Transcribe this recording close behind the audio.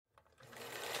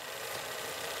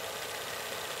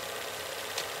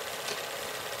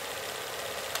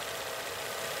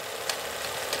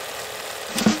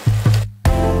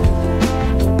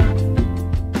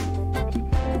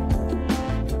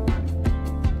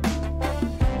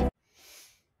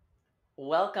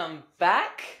welcome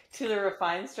back to the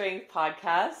Refined Strength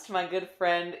podcast, my good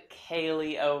friend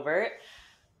Kayleigh Obert.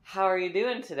 How are you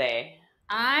doing today?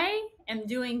 I am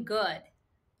doing good.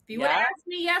 If you would have asked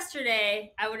me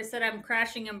yesterday, I would have said I'm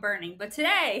crashing and burning. But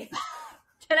today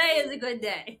is a good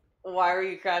day. Why were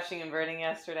you crashing and burning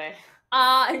yesterday?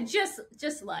 Just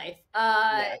life.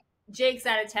 Yeah. Jake's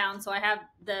out of town, so I have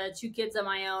the two kids on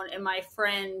my own, and my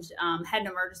friend had an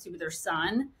emergency with her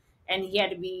son, and he had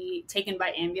to be taken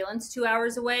by ambulance 2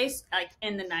 hours away, like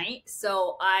in the night.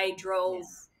 So I drove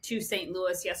to St.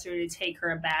 Louis yesterday to take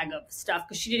her a bag of stuff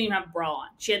because she didn't even have a bra on.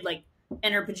 She had like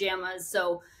in her pajamas.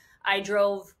 So I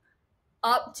drove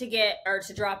up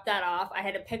to drop that off. I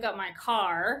had to pick up my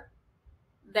car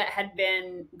that had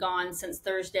been gone since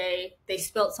Thursday. They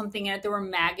spilled something in it. There were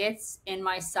maggots in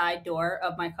my side door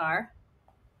of my car.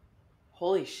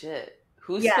 Holy shit.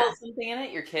 Who spilled something in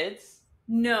it? Your kids?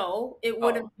 No, it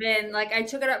would have been like I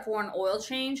took it up for an oil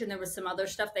change and there was some other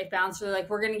stuff they found. So they're like,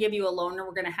 we're going to give you a loaner.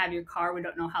 We're going to have your car. We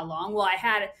don't know how long. Well, I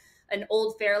had an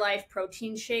old Fairlife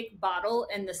protein shake bottle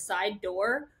in the side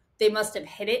door. They must have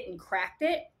hit it and cracked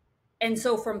it. And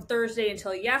so from Thursday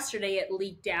until yesterday, it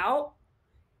leaked out.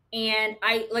 And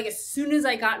I, like, as soon as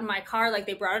I got in my car, like,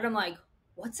 they brought it, I'm like,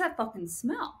 what's that fucking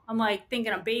smell? I'm like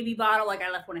thinking a baby bottle, like I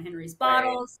left one of Henry's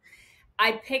bottles. Right.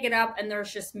 I pick it up and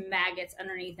there's just maggots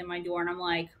underneath in my door. And I'm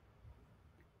like,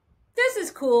 this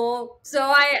is cool. So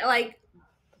I, like,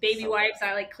 baby wipes,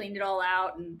 I, like, cleaned it all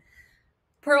out. And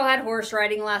Pearl had horse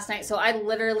riding last night. So I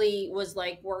literally was,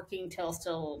 like, working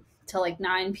till like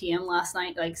 9 p.m. last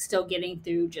night, like, still getting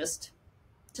through just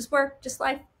work, just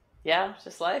life. Yeah,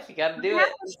 just life. You got to do it.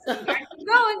 Keep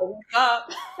going.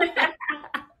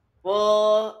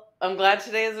 Well, I'm glad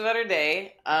today is a better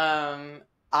day.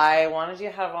 I wanted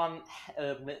to have on.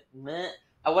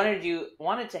 I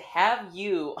wanted to have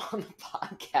you on the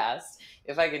podcast,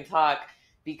 if I can talk,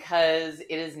 because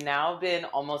it has now been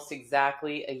almost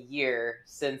exactly a year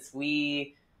since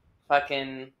we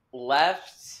fucking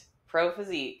left Pro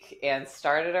Physique and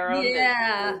started our own business.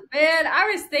 Man,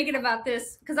 I was thinking about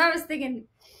this because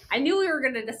I knew we were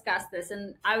going to discuss this,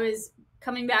 and I was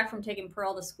coming back from taking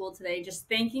Pearl to school today, just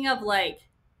thinking of like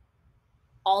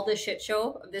all the shit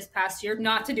show of this past year,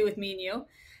 not to do with me and you.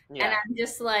 Yeah. And I'm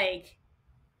just like,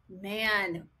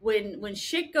 man, when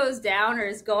shit goes down or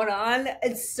is going on,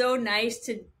 it's so nice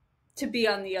to be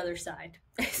on the other side.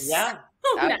 Yeah,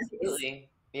 so absolutely. Nice.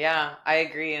 Yeah, I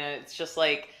agree. And it's just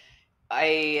like,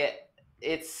 I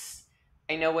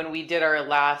know when we did our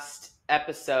last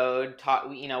episode,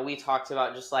 we talked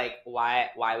about just like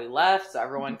why we left. So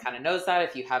everyone kind of knows that.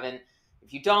 If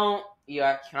you don't, you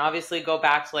can obviously go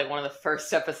back to like one of the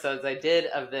first episodes I did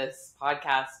of this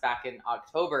podcast back in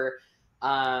October.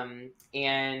 And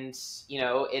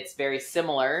it's very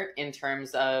similar in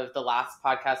terms of the last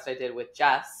podcast I did with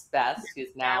Jess Best, who's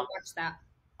now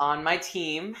on my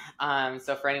team.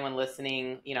 So for anyone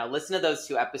listening, listen to those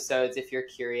two episodes if you're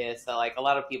curious. So like a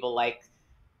lot of people like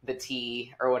the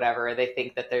tea or whatever, they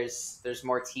think that there's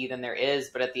more tea than there is,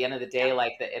 but at the end of the day,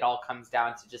 like it all comes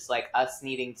down to just like us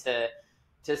needing to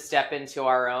step into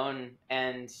our own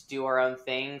and do our own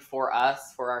thing for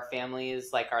us, for our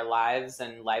families, like our lives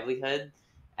and livelihood.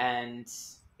 And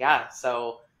yeah,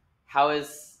 so how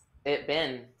has it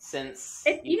been since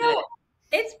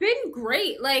it's been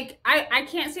great. Like I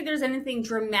can't say there's anything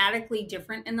dramatically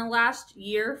different in the last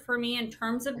year for me in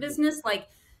terms of business, like,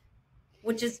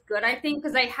 which is good, I think,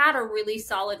 because I had a really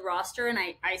solid roster, and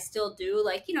I still do.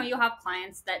 Like, you'll have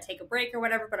clients that take a break or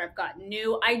whatever, but I've got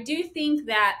new. I do think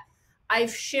that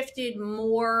I've shifted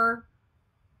more.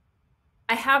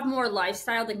 I have more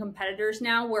lifestyle than competitors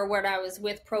now, where when I was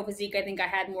with Pro Physique, I think I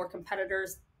had more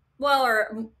competitors. Well,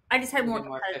 or I just had more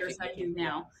competitors than I do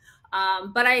now.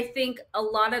 But I think a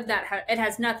lot of that, it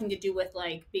has nothing to do with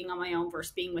like being on my own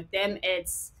versus being with them.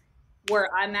 It's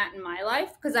where I'm at in my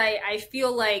life, because I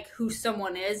feel like who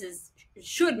someone is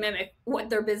should mimic what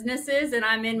their business is, and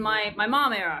I'm in my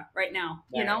mom era right now.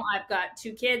 Yeah. I've got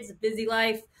two kids, a busy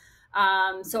life,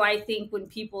 so I think when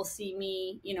people see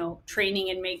me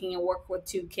training and making it work with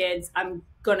two kids, I'm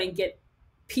gonna get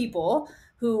people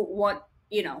who want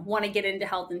to get into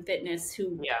health and fitness,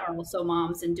 who are also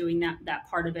moms and doing that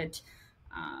part of it.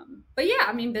 But yeah,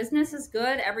 I mean, business is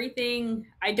good. Everything.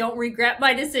 I don't regret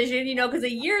my decision, because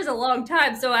a year is a long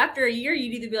time. So after a year, you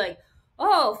need to be like,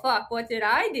 oh, fuck, what did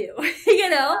I do?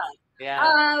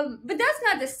 Yeah. But that's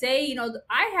not to say,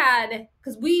 I had,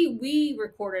 because we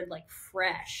recorded like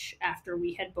fresh after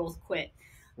we had both quit.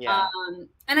 Yeah.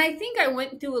 And I think I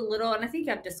went through a little, and I think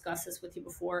I've discussed this with you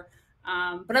before,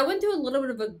 but I went through a little bit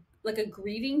of a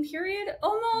grieving period,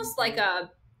 almost like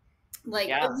Like it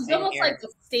Yeah, was same almost like here.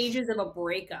 the stages of a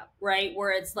breakup, right?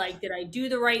 Where it's like, did I do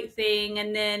the right thing?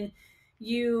 And then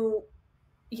you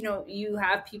you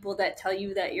have people that tell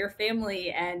you that you're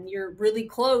family and you're really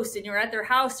close and you're at their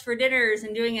house for dinners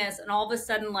and doing this, and all of a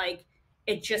sudden, like,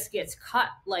 it just gets cut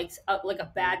like a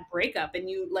Mm-hmm. bad breakup, and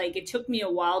you like it took me a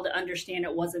while to understand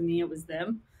it wasn't me, it was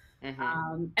them.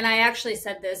 Mm-hmm. And I actually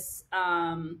said this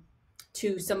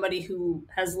to somebody who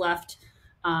has left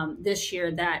this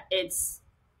year, that it's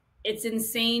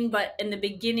insane, but in the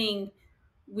beginning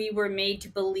we were made to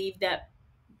believe that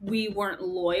we weren't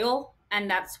loyal, and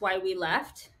that's why we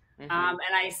left. Mm-hmm.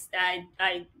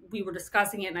 And we were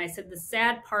discussing it, and I said the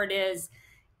sad part is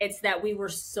it's that we were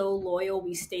so loyal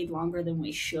we stayed longer than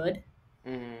we should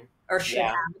Mm-hmm. or should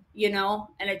Yeah. have,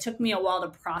 and it took me a while to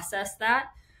process that.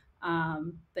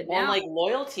 But Well, and now, like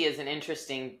loyalty is an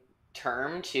interesting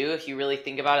term too, if you really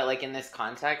think about it, like in this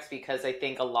context, because I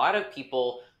think a lot of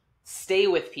people stay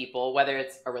with people, whether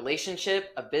it's a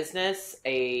relationship, a business,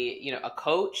 a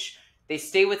coach, they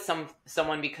stay with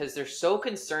someone because they're so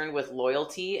concerned with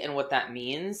loyalty and what that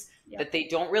means yep, that they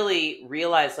don't really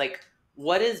realize like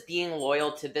what is being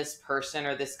loyal to this person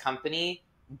or this company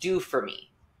do for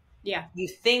me. yeah, You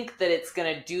think that it's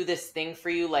going to do this thing for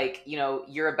you, like,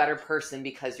 you're a better person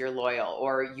because you're loyal,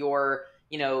 or you're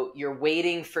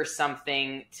waiting for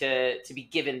something to be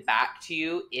given back to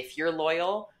you if you're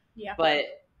loyal. yeah, But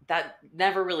that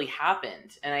never really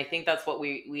happened, and I think that's what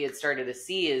we had started to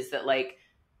see, is that like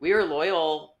we were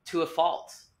loyal to a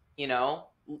fault, you know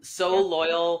so yeah,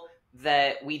 loyal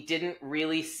that we didn't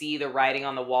really see the writing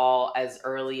on the wall as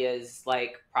early as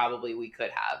like probably we could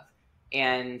have.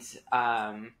 And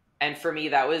for me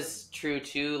that was true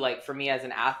too, like for me as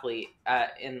an athlete,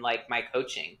 in like my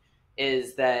coaching,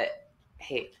 is that,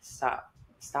 hey, stop,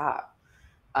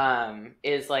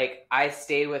 is like I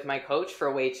stayed with my coach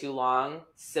for way too long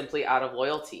simply out of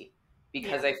loyalty,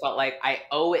 because yeah, I felt like I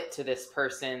owe it to this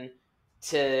person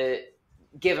to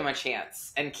give them a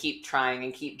chance and keep trying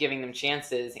and keep giving them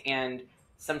chances. And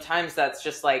sometimes that's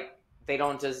just like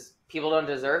people don't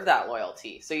deserve that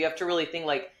loyalty. So you have to really think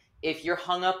like, if you're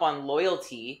hung up on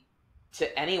loyalty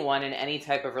to anyone in any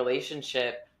type of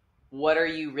relationship, what are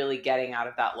you really getting out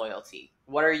of that loyalty?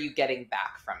 What are you getting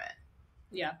back from it?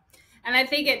 yeah. And I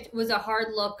think it was a hard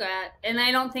look at, and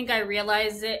I don't think I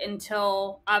realized it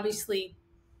until obviously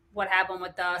what happened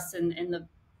with us, and the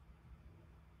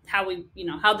how we,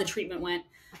 how the treatment went.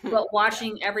 But Yeah.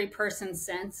 watching every person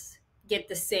since get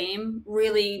the same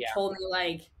really Yeah. told me,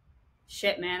 like,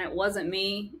 shit, man, it wasn't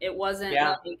me. It wasn't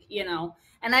Yeah. like,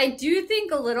 and I do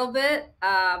think a little bit,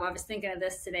 I was thinking of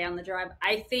this today on the drive.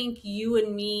 I think you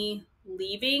and me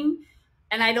leaving,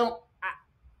 and I don't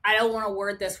want to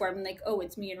word this where I'm like, oh,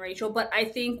 it's me and Rachel, but I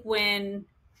think when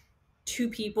two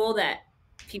people that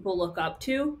people look up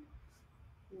to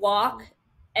walk,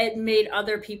 it made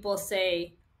other people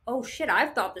say, oh shit,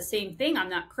 I've thought the same thing. I'm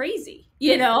not crazy,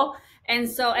 And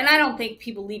so, and Yeah. I don't think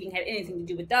people leaving had anything to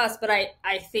do with us, but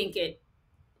I think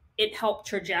it helped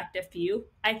traject a few,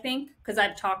 I think, because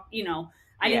I've talked, I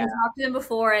Yeah. didn't talk to them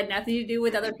before. It had nothing to do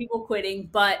with other people quitting,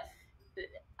 but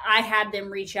I had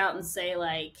them reach out and say,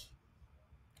 like,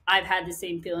 I've had the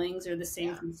same feelings or the same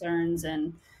Yeah. concerns,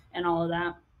 and all of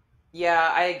that.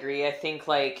 Yeah, I agree. I think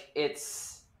like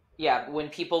yeah, when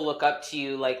people look up to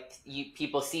you, like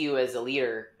people see you as a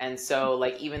leader. And so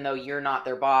like even though you're not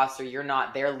their boss or you're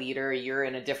not their leader, you're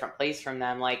in a different place from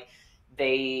them, like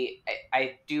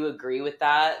I do agree with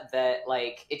that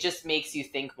like it just makes you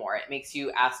think more. It makes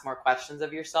you ask more questions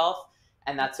of yourself,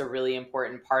 and that's a really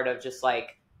important part of just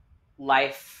like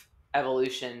life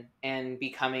evolution and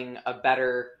becoming a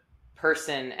better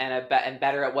person and and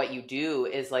better at what you do,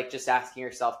 is like just asking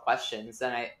yourself questions.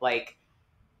 And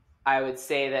I would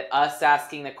say that us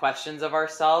asking the questions of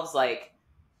ourselves, like,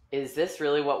 is this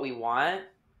really what we want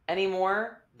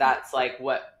anymore? That's like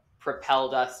what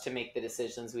propelled us to make the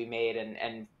decisions we made,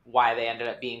 and why they ended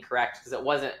up being correct, because it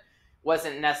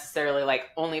wasn't necessarily like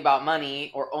only about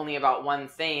money or only about one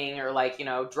thing, or like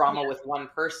drama Yeah. with one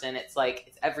person. It's like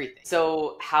it's everything.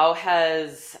 So how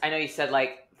has, I know you said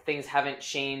like things haven't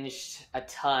changed a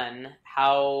ton,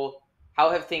 how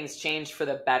have things changed for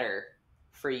the better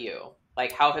for you?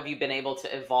 Like how have you been able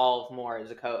to evolve more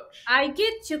as a coach? I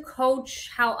get to coach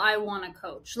how I want to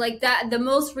coach. Like that, the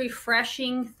most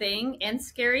refreshing thing and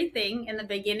scary thing in the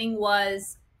beginning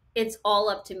was it's all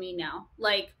up to me now.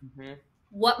 Like Hmm.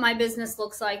 what my business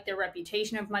looks like, the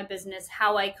reputation of my business,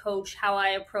 how I coach, how I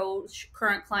approach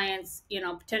current clients,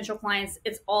 potential clients,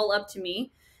 it's all up to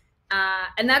me.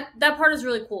 And that part is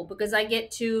really cool because I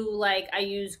get to, like, I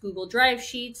use Google Drive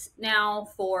sheets now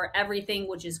for everything,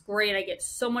 which is great. I get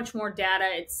so much more data.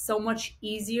 It's so much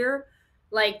easier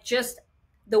like just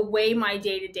the way my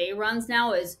day to day runs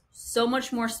now is so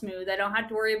much more smooth. I don't have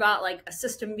to worry about like a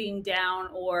system being down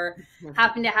or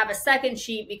having to have a second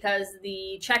sheet because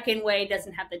the check in way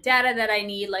doesn't have the data that I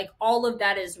need. Like all of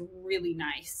that is really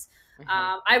nice.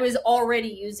 Mhm. I was already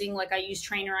using, like, I use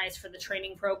Trainerize for the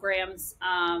training programs.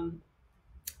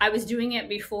 I was doing it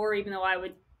before, even though I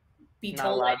would be Not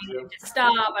told I allowed needed to. to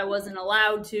stop. I wasn't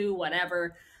allowed to,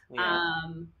 whatever. Yeah.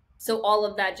 Um, so all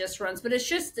of that just runs. But it's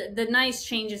just the nice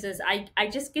changes is I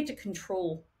just get to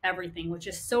control everything, which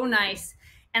is so nice.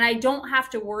 And I don't have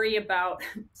to worry about,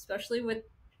 especially with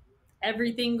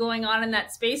everything going on in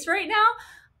that space right now,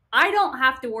 I don't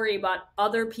have to worry about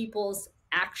other people's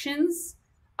actions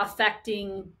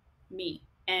affecting me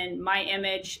and my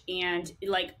image. And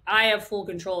like, I have full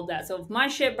control of that. So if my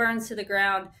shit burns to the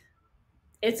ground,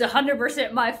 it's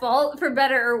 100% my fault, for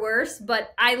better or worse.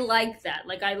 But I like that.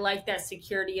 Like, I like that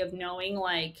security of knowing,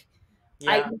 like,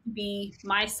 I Yeah. get to be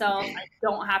myself. I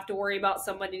don't have to worry about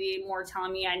somebody anymore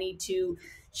telling me I need to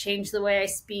change the way I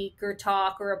speak or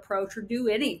talk or approach or do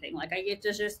anything. Like, I get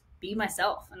to just be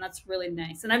myself, and that's really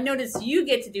nice. And I've noticed you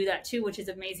get to do that too, which is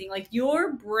amazing. Like,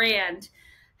 your brand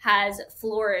has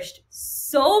flourished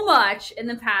so much in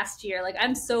the past year. Like,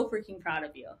 I'm so freaking proud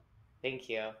of you. Thank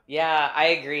you. Yeah, I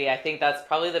agree. I think that's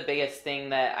probably the biggest thing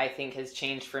that I think has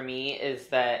changed for me is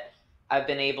that I've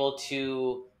been able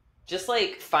to just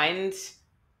like find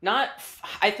not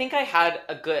I think I had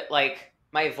a good like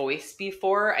my voice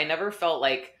before. I never felt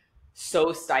like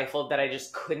so stifled that I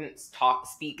just couldn't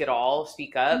speak at all,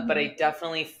 speak up, but Mm-hmm. I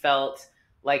definitely felt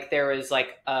like there was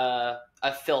like a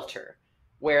filter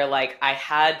where like I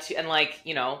had to and like,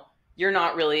 you're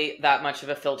not really that much of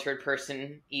a filtered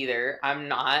person either. I'm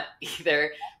not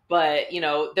either. But,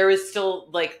 there was still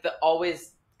like the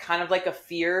always kind of like a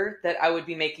fear that I would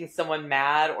be making someone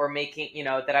mad or making,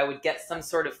 that I would get some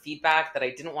sort of feedback that I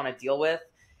didn't want to deal with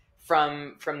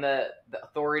from the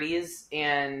authorities.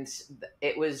 And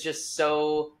it was just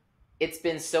so it's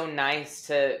been so nice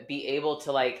to be able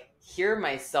to like hear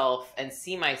myself and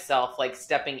see myself like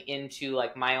stepping into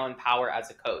like my own power as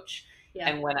a coach. Yeah.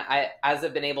 And when as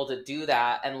I've been able to do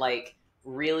that and like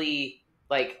really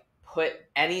like put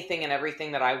anything and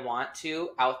everything that I want to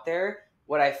out there,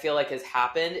 what I feel like has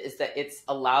happened is that it's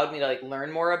allowed me to like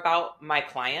learn more about my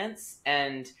clients,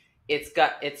 and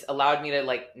it's allowed me to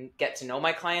like get to know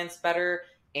my clients better.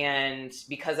 And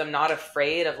because I'm not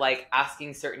afraid of like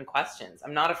asking certain questions,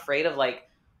 I'm not afraid of like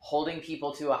holding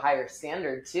people to a higher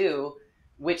standard too,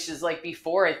 which is like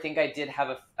before I think I did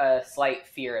have a slight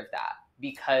fear of that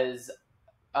because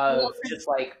Well, of just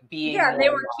like being yeah, they more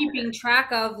were keeping monitored.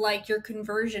 track of like your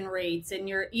conversion rates and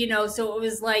your, so it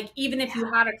was like, even if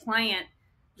you had a client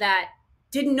that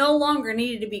didn't no longer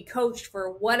needed to be coached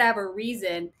for whatever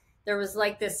reason, there was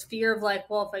like this fear of like,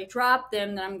 well, if I drop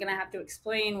them, then I'm gonna have to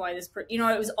explain why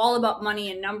it was all about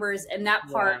money and numbers. And that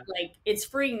part, Yeah. like, it's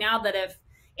freeing now that if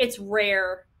it's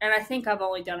rare, and I think I've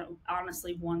only done it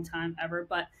honestly one time ever,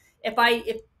 but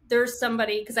if there's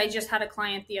somebody, because I just had a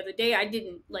client the other day, I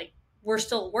didn't like, we're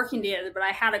still working together, but I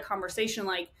had a conversation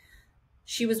like,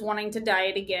 she was wanting to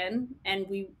diet again and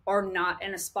we are not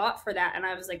in a spot for that. And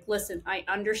I was like, listen, I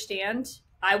understand.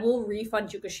 I will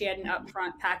refund you, because she had an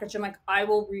upfront package. I'm like, I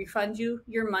will refund you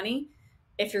your money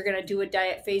if you're going to do a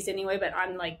diet phase anyway. But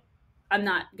I'm like, I'm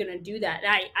not going to do that.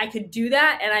 And I could do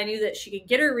that. And I knew that she could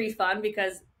get her refund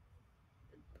because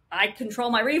I control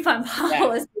my refund Yeah.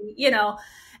 policy.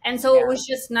 And so it Yeah. was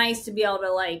just nice to be able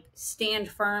to like stand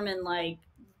firm and like,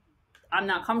 I'm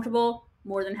not comfortable,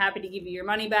 more than happy to give you your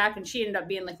money back. And she ended up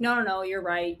being like, no, no, no, you're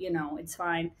right. It's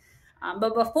fine.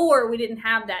 But before we didn't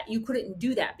have that. You couldn't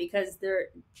do that because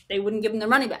they wouldn't give them their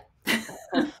money back.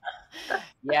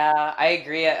 Yeah, I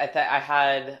agree. I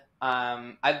had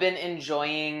I've been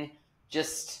enjoying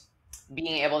just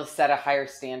being able to set a higher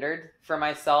standard for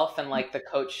myself and like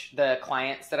the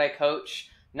clients that I coach,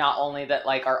 not only that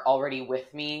like are already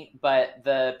with me, but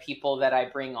the people that I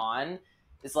bring on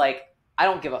is like I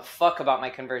don't give a fuck about my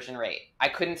conversion rate. I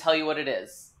couldn't tell you what it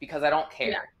is because I don't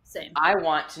Yeah, care. same. I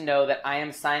want to know that I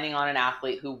am signing on an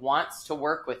athlete who wants to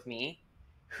work with me,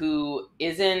 who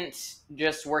isn't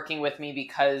just working with me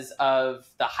because of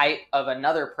the hype of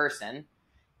another person,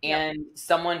 Yep. and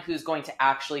someone who's going to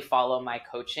actually follow my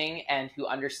coaching and who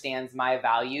understands my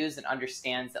values and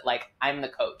understands that like I'm the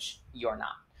coach, you're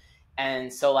not.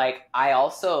 And so like I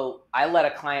let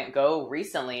a client go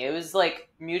recently. It was like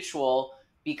mutual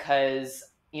because,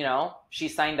 she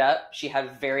signed up. She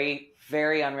had very,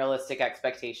 very unrealistic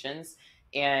expectations.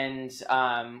 And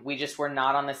we just were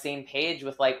not on the same page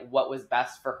with like what was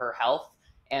best for her health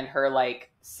and her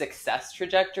like success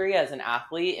trajectory as an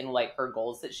athlete and like her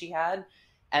goals that she had.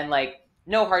 And like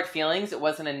no hard feelings. It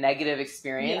wasn't a negative Yeah.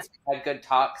 experience. We had good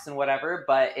talks and whatever,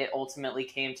 but it ultimately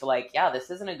came to like, yeah, this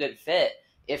isn't a good fit.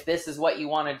 If this is what you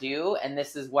want to do, and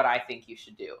this is what I think you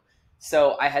should do.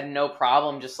 So I had no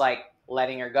problem just like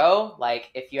letting her go. Like,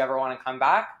 if you ever want to come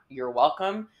back, you're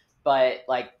welcome. But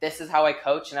like, this is how I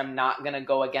coach, and I'm not going to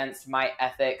go against my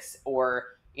ethics or,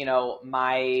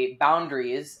 my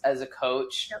boundaries as a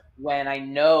coach Yep. when I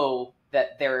know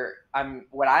that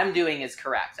what I'm doing is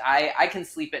correct. I can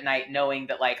sleep at night knowing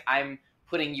that like I'm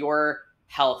putting your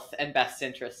health and best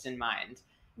interest in mind.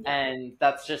 Yeah. And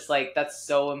that's just like that's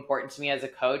so important to me as a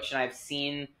coach, and I've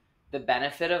seen the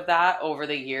benefit of that over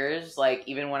the years, like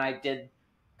even when I did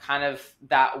kind of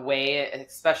that way,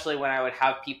 especially when I would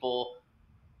have people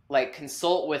like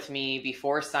consult with me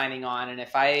before signing on, and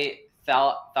if I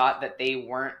thought that they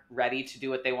weren't ready to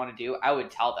do what they want to do, I would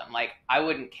tell them. Like, I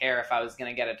wouldn't care if I was going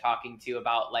to get a talking to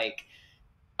about like,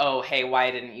 oh hey,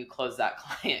 why didn't you close that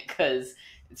client, because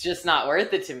it's just not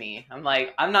worth it to me. I'm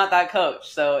like, I'm not that coach,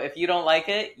 so if you don't like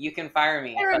it, you can fire It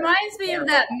me, but reminds me of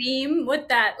that meme with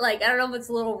that, like, I don't know if it's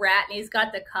a little rat and he's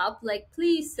got the cup, like,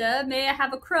 please, sir, may I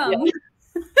have a yeah, crumb?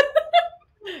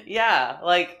 yeah,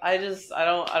 like I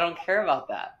don't care about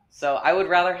that. So I would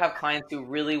rather have clients who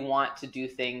really want to do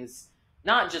things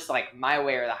not just like my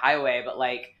way or the highway, but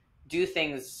like do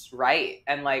things right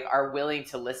and like are willing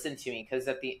to listen to me, because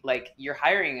at the like you're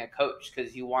hiring a coach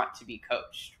because you want to be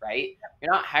coached, right?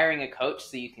 You're not hiring a coach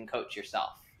so you can coach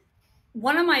yourself.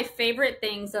 One of my favorite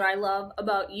things that I love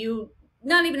about you,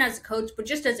 not even as a coach, but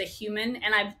just as a human,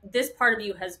 and I've this part of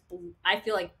you has, I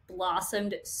feel like,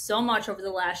 blossomed so much over the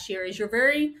last year, is you're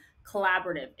very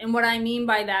collaborative. And what I mean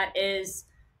by that is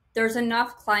there's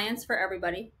enough clients for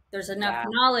everybody. There's enough Yeah.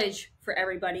 knowledge for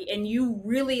everybody. And you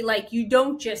really, like, you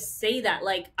don't just say that.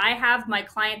 Like, I have my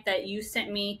client that you sent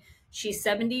me, she's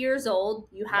 70 years old.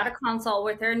 You had Yeah. a consult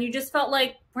with her and you just felt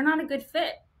like we're not a good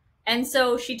fit. And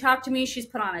so she talked to me. She's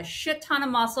put on a shit ton of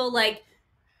muscle. Like,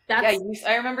 Yeah, that's,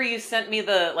 I remember you sent me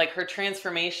the like her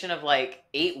transformation of like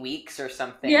 8 weeks or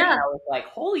something, and yeah, I was like,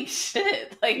 "Holy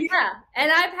shit!" Like, yeah.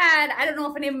 And I've had, I don't know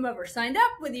if any of them ever signed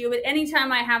up with you, but anytime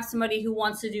I have somebody who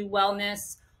wants to do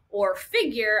wellness or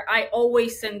figure, I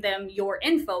always send them your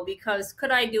info because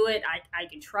could I do it? I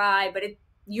can try, but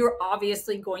you're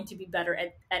obviously going to be better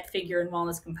at figure and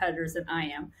wellness competitors than I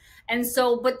am. And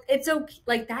so, but it's okay.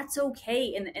 Like, that's okay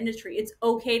in the industry. It's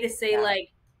okay to say, yeah, like,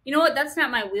 you know what? That's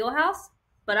not my wheelhouse,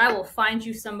 but I will find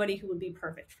you somebody who would be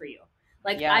perfect for you.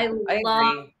 Like, yeah, I I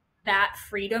love agree. that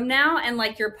freedom now. And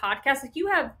like your podcast, like, you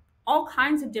have all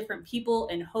kinds of different people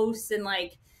and hosts, and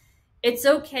like, it's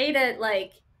okay to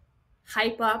like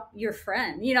hype up your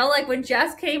friend. You know, like when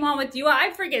Jess came on with you,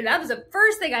 I forget that was the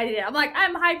first thing I did. I'm like,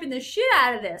 I'm hyping the shit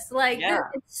out of this. Like, Yeah,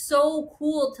 it's so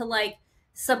cool to like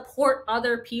support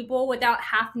other people without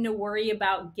having to worry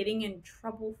about getting in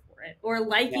trouble for it or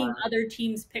liking yeah. other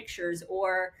teams' pictures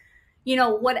or, you know,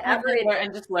 Well, whatever it is.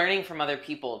 and just learning from other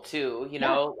people too,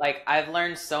 Yeah. like I've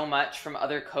learned so much from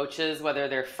other coaches, whether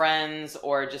they're friends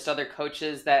or just other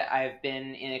coaches that I've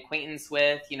been in acquaintance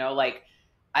with, like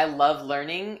I love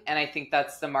learning, and I think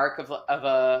that's the mark of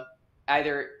a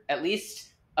either at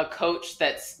least a coach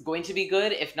that's going to be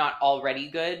good, if not already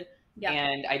good. Yeah.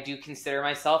 And I do consider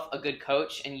myself a good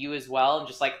coach, and you as well. And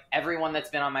just like everyone that's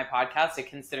been on my podcast, I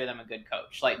consider them a good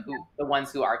coach, like the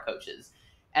ones who are coaches.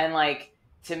 And like,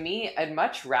 to me, I'd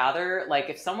much rather, like,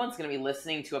 if someone's going to be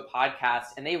listening to a podcast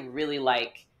and they really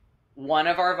like one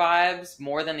of our vibes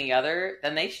more than the other,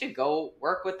 then they should go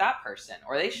work with that person,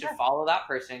 or they should Yeah. follow that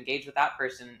person, engage with that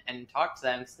person, and talk to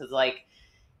them. Because, like,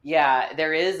 yeah,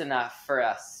 there is enough for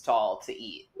us to all to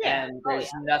eat. Yeah. And Oh,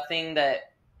 there's nothing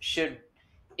that should,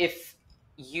 if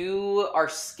you are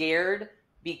scared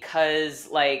because,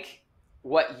 like,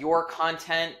 what your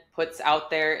content puts out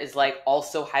there is like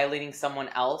also highlighting someone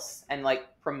else and like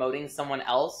promoting someone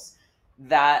else,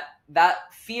 that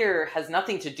fear has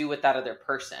nothing to do with that other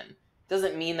person.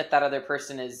 Doesn't mean that that other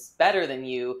person is better than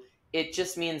you. It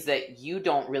just means that you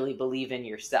don't really believe in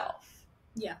yourself.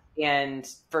 yeah. And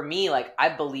for me, like, I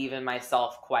believe in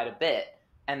myself quite a bit,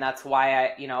 and that's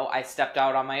why I stepped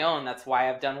out on my own. That's why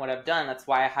I've done what I've done. That's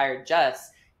why I hired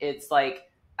Jess. It's like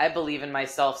I believe in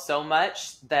myself so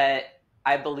much that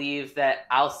I believe that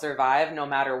I'll survive no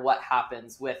matter what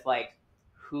happens with like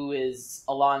who is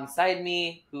alongside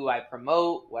me, who I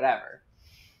promote, whatever.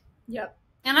 Yep.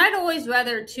 And I'd always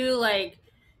rather too, like,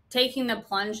 taking the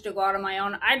plunge to go out on my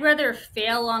own. I'd rather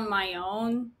fail on my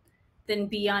own than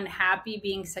be unhappy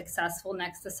being successful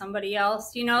next to somebody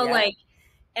else. You know, Yeah, like,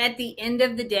 at the end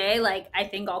of the day, like, I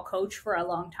think I'll coach for a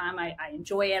long time. I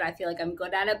enjoy it. I feel like I'm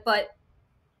good at it. But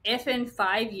if in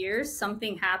 5 years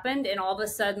something happened and all of a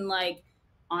sudden, like,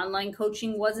 online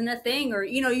coaching wasn't a thing, or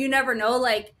you never know.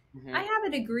 Like, I Hmm. have a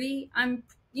degree.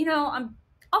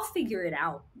 I'll figure it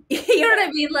out. You know what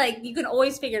I mean? Like, you can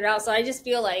always figure it out. So I just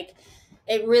feel like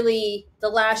the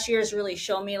last years really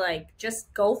show me, like,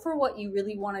 just go for what you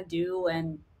really want to do,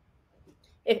 and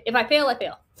if I fail, I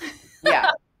fail.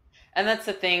 Yeah. And that's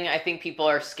the thing. I think people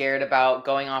are scared about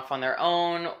going off on their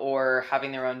own or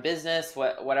having their own business,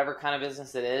 whatever kind of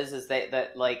business it is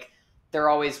that like they're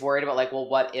always worried about like, well,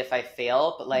 what if I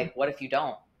fail? But like, what if you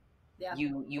don't? Yeah.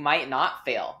 You might not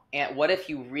fail. And what if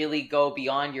you really go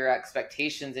beyond your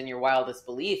expectations and your wildest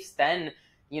beliefs? Then,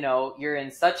 you're in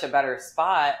such a better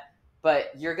spot,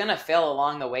 but you're going to fail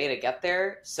along the way to get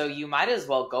there. So you might as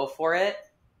well go for it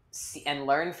and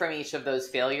learn from each of those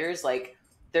failures. Like,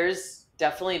 there's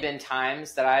definitely been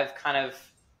times that I've kind of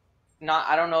not,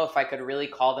 I don't know if I could really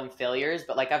call them failures,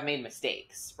 but like I've made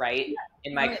mistakes, right?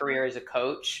 In my Oh, yeah. career as a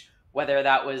coach, whether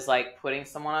that was like putting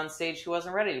someone on stage who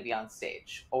wasn't ready to be on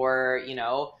stage, or,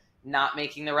 not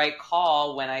making the right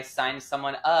call when I signed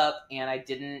someone up and I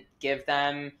didn't give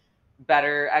them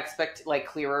clearer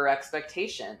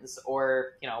expectations,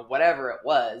 or, whatever it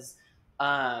was.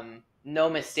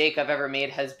 No mistake I've ever made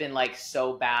has been like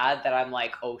so bad that I'm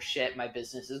like, oh shit, my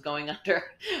business is going under.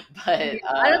 Yeah. But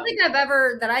I don't think I've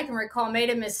ever, that I can recall,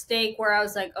 made a mistake where I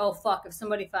was like, oh fuck, if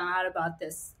somebody found out about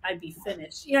this, I'd be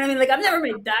finished. You know what I mean? Like, I've never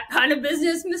made that kind of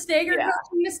business mistake or yeah,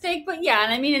 coaching mistake, but yeah,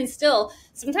 and I mean, and still,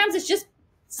 sometimes it's just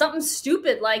something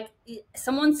stupid, like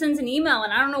someone sends an email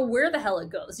and I don't know where the hell it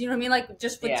goes. You know what I mean? Like,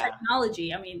 just with yeah,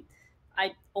 technology. I mean,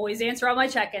 I always answer all my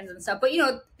check-ins and stuff, but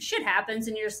shit happens,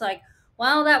 and you're just like,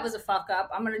 well, that was a fuck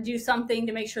up. I'm gonna do something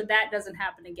to make sure that doesn't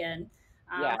happen again.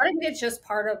 yeah, But I think it's just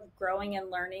part of growing and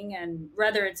learning, and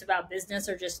whether it's about business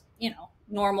or just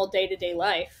normal day to day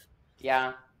life.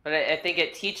 yeah. But I think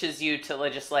it teaches you to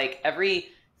just like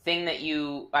everything that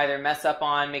you either mess up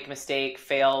on, make a mistake,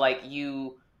 fail, like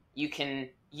you can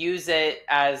use it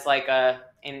as like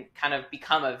and kind of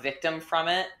become a victim from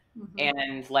it, Mm-hmm.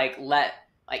 and like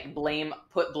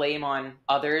put blame on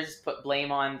others, put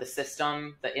blame on the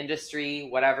system, the industry,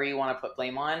 whatever you want to put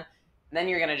blame on. And then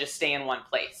you're going to just stay in one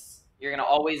place. You're going to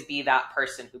always be that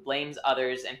person who blames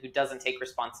others and who doesn't take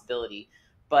responsibility.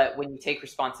 But when you take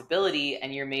responsibility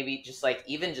and you're maybe just like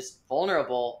even just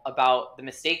vulnerable about the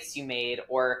mistakes you made,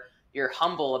 or you're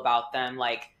humble about them,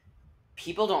 like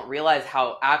people don't realize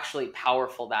how actually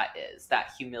powerful that is,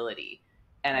 that humility.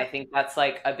 And I Yep. think that's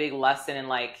like a big lesson in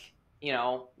like,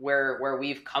 where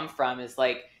we've come from is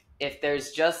like, if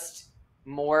there's just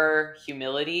more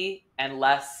humility and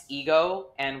less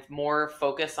ego and more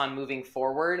focus on moving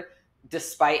forward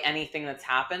despite anything that's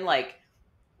happened, like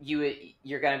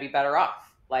you're going to be better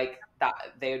off. Like that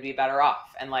they would be better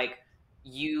off. And like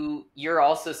you're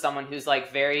also someone who's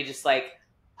like very just like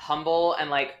humble and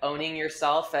like owning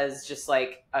yourself as just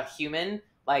like a human.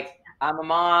 Like, I'm a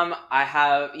mom, I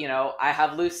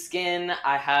have loose skin,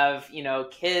 I have,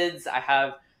 kids, I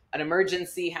have an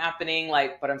emergency happening,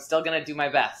 like, but I'm still going to do my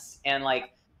best. And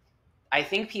like I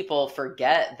think people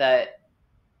forget that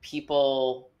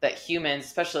humans,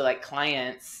 especially like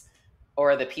clients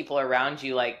or the people around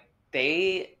you, like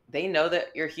they know that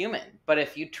you're human. But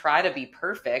if you try to be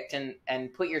perfect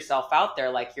and put yourself out there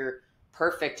like you're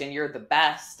perfect and you're the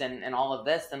best and all of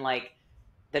this,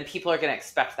 then people are going to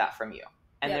expect that from you,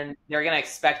 and Yep. they're going to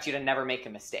expect you to never make a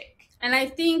mistake. And I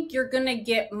think you're going to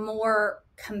get more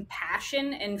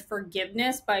compassion and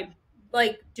forgiveness by,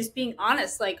 like, just being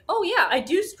honest. Like, oh yeah, I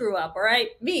do screw up. All right.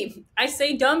 I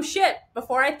say dumb shit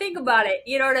before I think about it.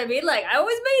 You know what I mean? Like, I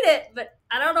always made it, but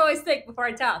I don't always think before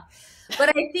I talk. But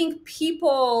I think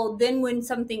people then, when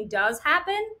something does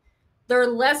happen, they're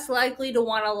less likely to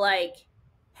want to, like,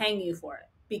 hang you for it,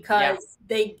 Yeah. because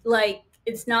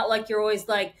it's not like you're always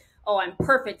like, oh, I'm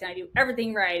perfect and I do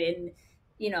everything right, and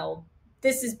you know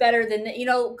this is better than,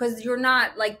 because you're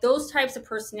not like those types of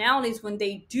personalities. When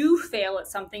they do fail at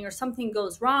something or something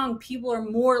goes wrong, people are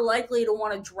more likely to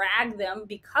want to drag them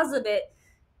because of it,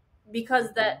 because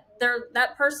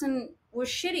that person was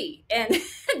shitty, and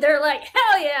they're like,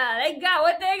 hell yeah, they got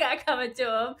what they got coming to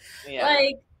them. Yeah.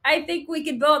 Like, I think we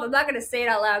can both, I'm not going to say it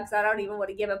out loud because I don't even want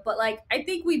to give it, but like, I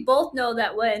think we both know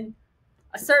that when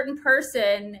a certain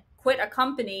person quit a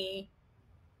company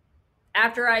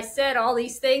after I said all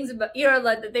these things about,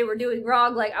 like, that they were doing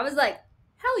wrong, like, I was like,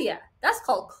 hell yeah, that's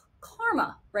called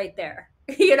karma right there.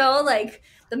 Like,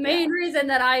 the Yeah. main reason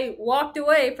that I walked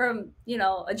away from,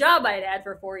 a job I had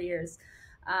for 4 years.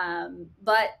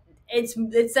 But it's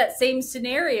that same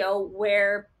scenario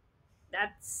where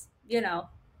that's,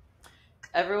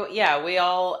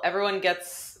 Everyone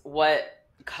gets what,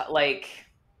 like,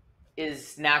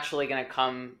 is naturally going to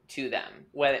come to them.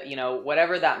 What, you know,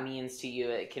 whatever that means to you,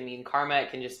 it can mean karma.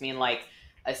 It can just mean like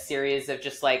a series of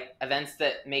just like events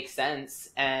that make sense.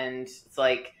 And it's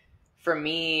like, for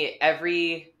me,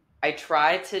 I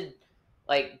try to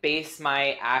like base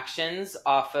my actions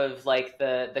off of like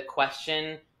the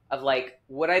question of like,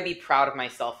 would I be proud of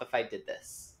myself if I did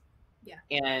this? Yeah.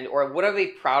 And, or would I be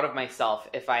proud of myself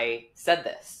if I said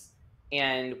this?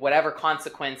 And whatever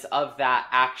consequence of that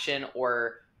action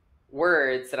or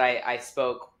words that I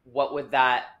spoke, what would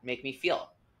that make me feel?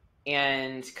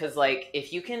 And because like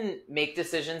if you can make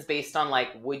decisions based on like,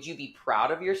 would you be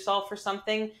proud of yourself for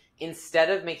something, instead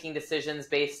of making decisions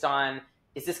based on,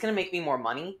 is this going to make me more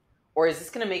money, or is this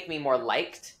going to make me more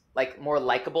liked, like more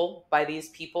likable by these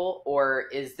people, or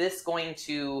is this going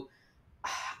to,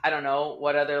 I don't know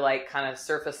what other like kind of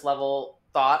surface level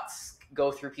thoughts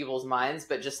go through people's minds,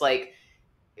 but just like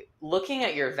looking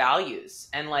at your values.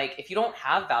 And like if you don't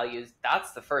have values,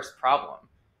 that's the first problem.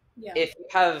 Yeah. If you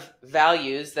have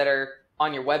values that are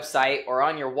on your website or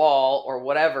on your wall or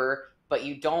whatever, but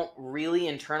you don't really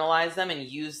internalize them and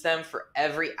use them for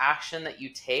every action that you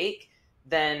take,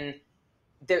 then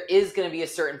there is going to be a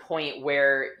certain point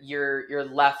where you're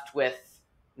left with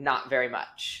not very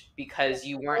much, because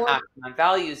you weren't acting on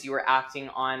values, you were acting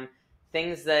on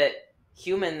things that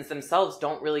humans themselves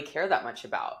don't really care that much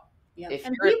about. Yeah.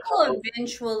 And people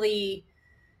eventually,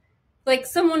 like,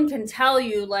 someone can tell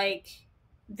you like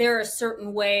they're a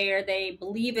certain way or they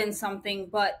believe in something,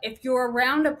 but if you're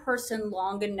around a person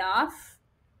long enough,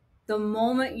 the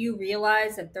moment you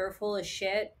realize that they're full of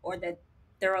shit or that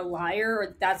they're a liar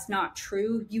or that's not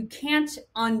true, you can't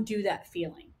undo that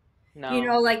feeling. No. You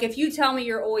know, like if you tell me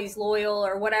you're always loyal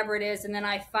or whatever it is, and then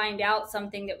I find out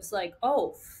something that was like,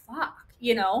 oh fuck,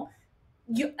 you know,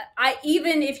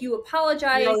 even if you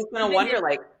apologize, you're going to wonder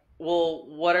like, well,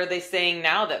 what are they saying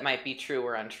now that might be true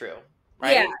or untrue?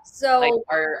 Right? Yeah. So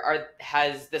like,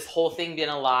 has this whole thing been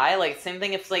a lie? Like, same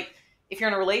thing if like if you're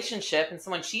in a relationship and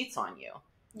someone cheats on you.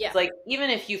 Yeah. It's like, even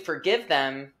if you forgive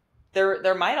them,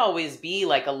 there might always be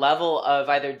like a level of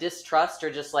either distrust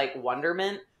or just like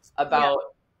wonderment about,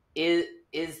 is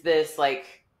this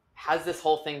like, has this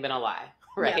whole thing been a lie?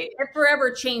 Right. Yeah. It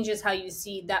forever changes how you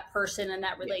see that person and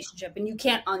that relationship, and you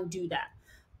can't undo that.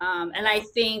 And I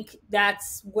think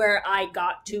that's where I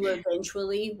got to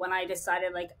eventually when I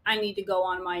decided like I need to go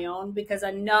on my own, because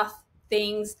enough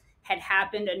things had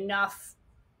happened, enough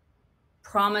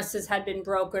promises had been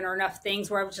broken, or enough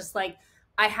things where I was just like,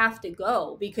 I have to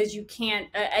go, because you can't,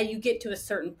 you get to a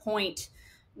certain point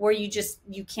where you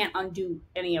can't undo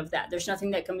any of that. There's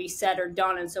nothing that can be said or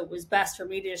done. And so it was best for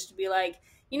me to just be like,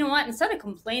 you know what, instead of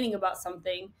complaining about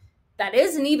something that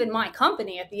isn't even my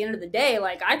company at the end of the day,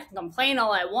 like I can complain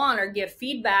all I want or give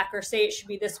feedback or say it should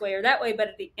be this way or that way, but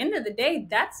at the end of the day,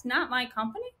 that's not my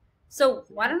company. So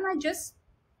why don't I just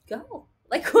go?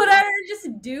 Like, would I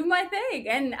just do my thing?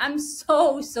 And I'm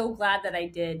so glad that I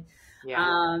did.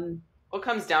 Yeah. What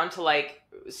comes down to like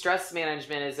stress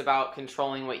management is about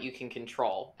controlling what you can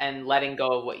control and letting go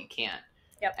of what you can't.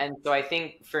 Yep. And so I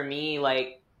think for me,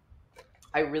 like,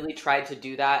 I really tried to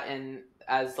do that, and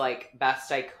as like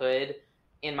best I could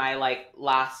in my like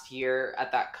last year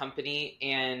at that company.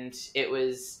 And it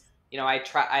was, you know,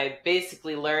 I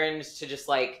basically learned to just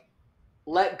like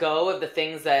let go of the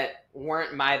things that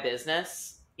weren't my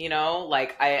business. You know,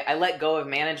 like I let go of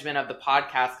management of the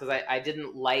podcast because I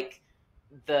didn't like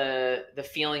the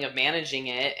feeling of managing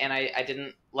it, and I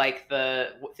didn't like the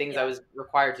things I was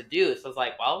required to do. So I was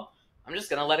like, well, I'm just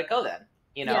gonna let it go then.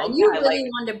 You know, you really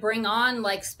wanted to bring on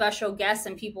like special guests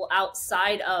and people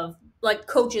outside of like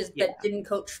coaches that didn't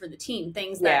coach for the team,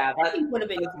 things that I think would have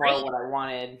been great. More what I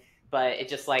wanted, but it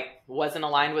just like wasn't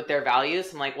aligned with their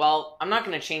values. I'm like, well, I'm not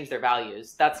going to change their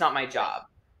values. That's not my job.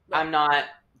 Right. I'm not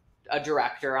a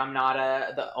director. I'm not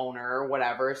the owner or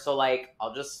whatever. So like,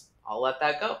 I'll let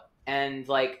that go. And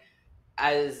like,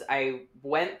 as I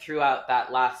went throughout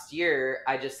that last year,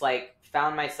 I just like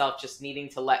found myself just needing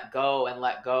to let go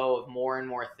of more and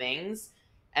more things.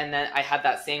 And then I had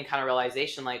that same kind of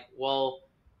realization, like, well,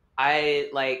 I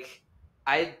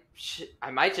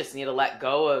might just need to let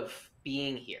go of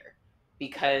being here,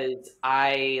 because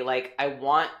I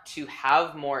want to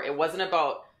have more. It wasn't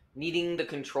about needing the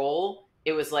control.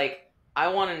 It was like, I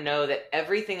want to know that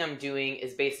everything I'm doing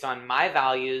is based on my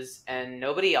values and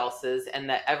nobody else's, and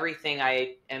that everything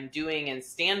I am doing and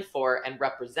stand for and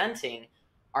representing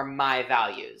are my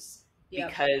values. Yep.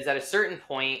 Because at a certain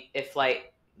point, if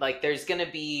like there's going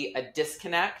to be a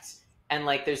disconnect, and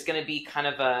like there's going to be kind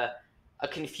of a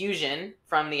confusion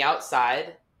from the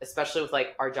outside, especially with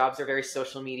like our jobs are very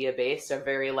social media based, are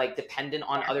very like dependent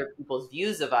on other people's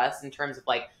views of us in terms of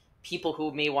like people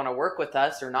who may want to work with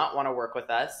us or not want to work with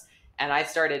us. And I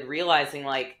started realizing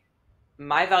like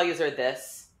my values are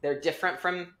this, they're different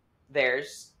from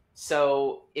theirs.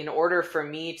 So in order for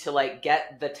me to like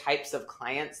get the types of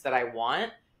clients that I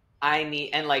want, I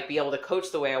need, and like be able to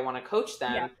coach the way I want to coach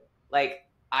them, Yeah. like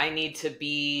I need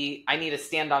to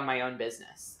stand on my own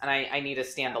business, and I need to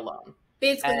stand alone.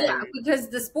 Basically, And yeah, because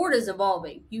the sport is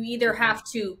evolving. You either have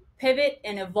to pivot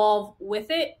and evolve with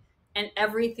it and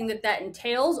everything that that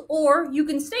entails, or you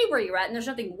can stay where you're at, and there's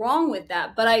nothing wrong with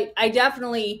that. But I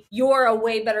definitely, you're a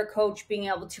way better coach being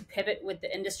able to pivot with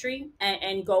the industry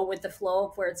and go with the flow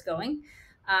of where it's going.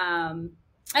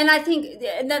 And I think,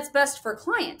 and that's best for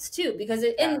clients too, because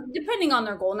and depending on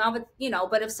their goal now, but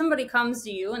but if somebody comes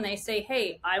to you and they say,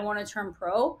 hey, I want to turn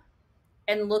pro,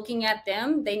 and looking at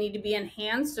them, they need to be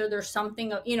enhanced, or there's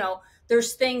something,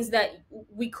 there's things that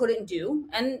we couldn't do.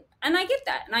 And I get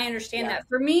that. And I understand that.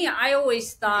 For me, I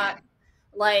always thought,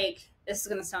 like, this is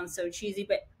going to sound so cheesy,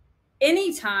 but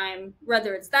anytime,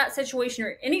 whether it's that situation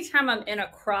or anytime I'm in a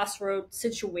crossroad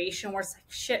situation where it's like,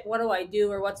 shit, what do I do?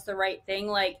 Or what's the right thing?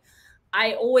 Like,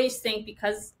 I always think,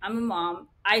 because I'm a mom,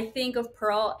 I think of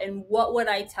Pearl and what would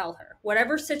I tell her?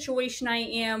 Whatever situation I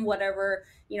am, whatever,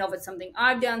 if it's something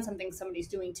I've done, something somebody's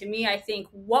doing to me, I think,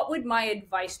 what would my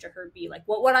advice to her be? Like,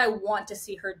 what would I want to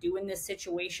see her do in this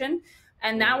situation?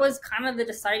 And that was kind of the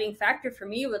deciding factor for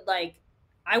me. With like,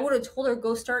 I would have told her,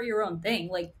 go start your own thing.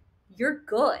 Like, you're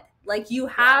good. Like, you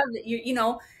have,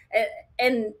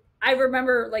 and I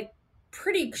remember, like,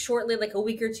 pretty shortly, like a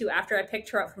week or two after I picked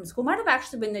her up from school, might have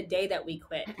actually been the day that we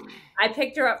quit. I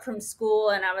picked her up from school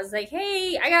and I was like,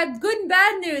 hey, I got good and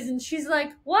bad news. And she's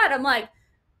like, what? I'm like,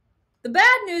 the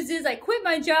bad news is I quit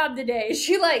my job today.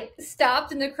 She like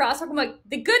stopped in the crosswalk. I'm like,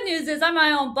 the good news is I'm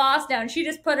my own boss now. And she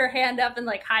just put her hand up and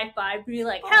like high-fived me,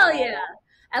 like, hell yeah.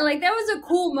 And like, that was a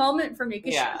cool moment for me,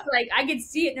 because she was like, I could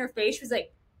see it in her face. She was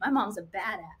like, my mom's a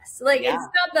badass. Like, it's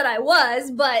not that I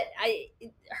was, but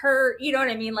her, you know what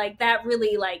I mean? Like, that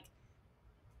really like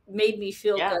made me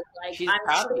feel good. Like, she's I'm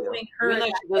proud of you. showing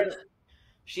her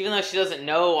Even though she doesn't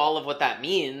know all of what that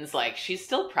means, like, she's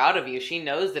still proud of you. She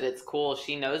knows that it's cool.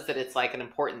 She knows that it's like an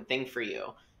important thing for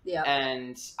you. Yeah.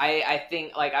 And I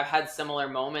think like I've had similar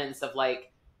moments of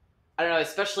like, I don't know,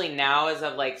 especially now as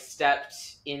I've like stepped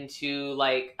into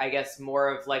like, I guess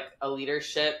more of like a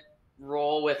leadership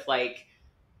role with like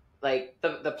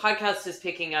the podcast is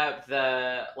picking up,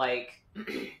 the like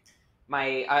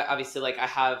obviously like I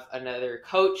have another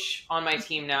coach on my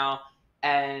team now,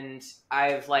 and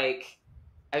I've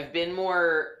been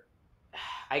more,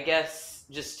 I guess,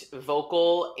 just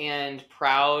vocal and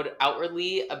proud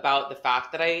outwardly about the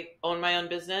fact that I own my own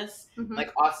business.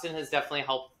 Like, Austin has definitely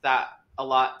helped that a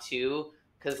lot too,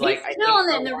 because like he's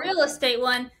killing it in the real estate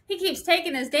one. He keeps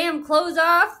taking his damn clothes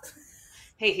off.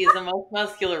 Hey, he's the most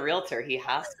muscular realtor. He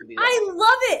has to be. I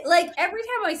love it. Like, every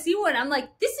time I see one, I'm like,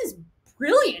 this is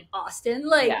brilliant, Austin.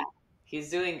 Like,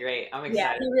 he's doing great. I'm excited.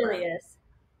 Yeah, he really is.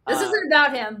 This isn't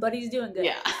about him, but he's doing good.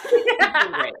 Yeah, he's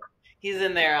doing great. He's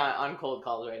in there on cold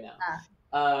calls right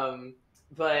now.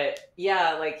 But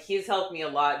yeah, like, he's helped me a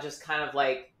lot. Just kind of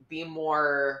like be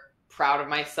more proud of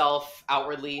myself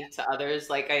outwardly to others.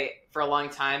 Like, for a long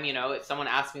time, if someone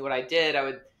asked me what I did, I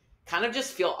would kind of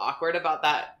just feel awkward about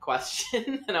that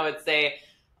question. And I would say,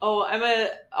 oh, I'm an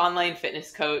online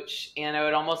fitness coach. And I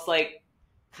would almost like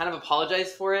kind of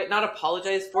apologize for it. Not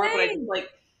apologize for it, but I just like,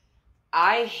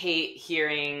 I hate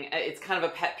hearing, it's kind of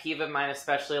a pet peeve of mine,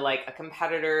 especially like a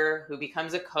competitor who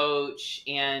becomes a coach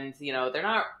and, they're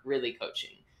not really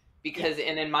coaching. Because,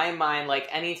 and in my mind, like,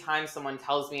 anytime someone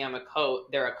tells me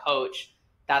they're a coach,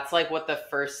 that's like what the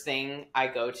first thing I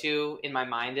go to in my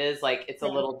mind is. Like, it's a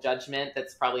little judgment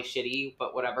that's probably shitty,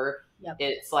 but whatever.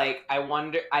 It's like, I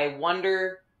wonder, I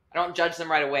don't judge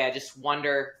them right away. I just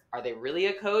wonder, are they really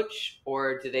a coach,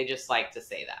 or do they just like to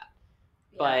say that?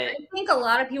 But I think a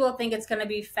lot of people think it's going to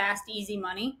be fast, easy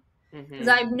money. Because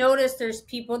I've noticed there's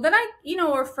people that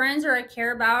or friends or I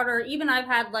care about, or even I've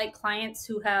had like clients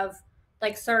who have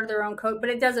like started their own coach, but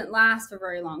it doesn't last for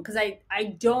very long. Because I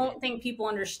don't think people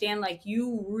understand, like,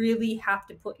 you really have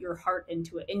to put your heart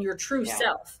into it and your true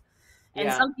self.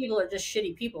 And some people are just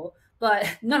shitty people, but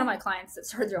none of my clients that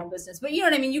started their own business. But you know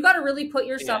what I mean? You got to really put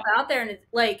yourself out there, and it's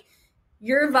like,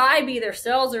 your vibe either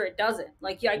sells or it doesn't.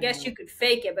 Like, I guess you could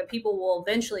fake it, but people will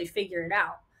eventually figure it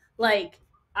out. Like,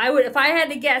 I would, if I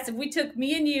had to guess, if we took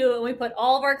me and you and we put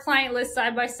all of our client lists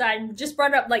side by side and just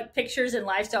brought up like pictures and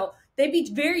lifestyle, they'd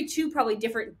be probably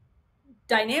different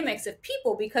dynamics of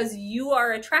people, because you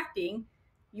are attracting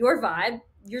your vibe,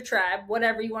 your tribe,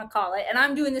 whatever you want to call it. And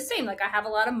I'm doing the same. Like, I have a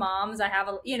lot of moms,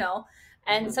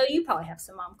 and so you probably have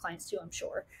some mom clients too, I'm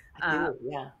sure. I do,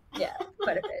 yeah. Yeah,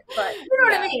 quite a bit. But you know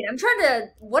what I mean?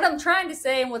 What I'm trying to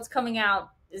say and what's coming out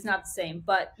is not the same,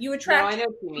 but you No, I attract know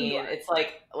what you who you mean. are. It's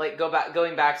like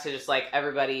going back to just like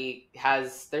everybody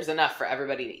has there's enough for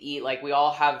everybody to eat. Like we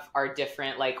all have our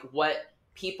different like what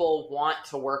people want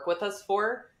to work with us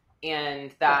for, and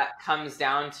Yeah. that comes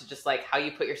down to just like how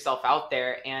you put yourself out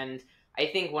there. And I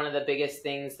think one of the biggest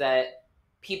things that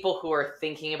people who are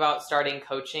thinking about starting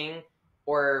coaching,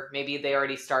 or maybe they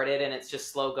already started and it's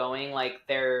just slow going, like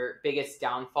their biggest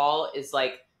downfall is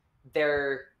like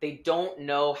they don't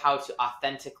know how to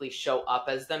authentically show up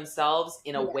as themselves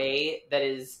in a Yeah. way that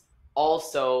is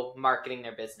also marketing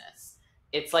their business.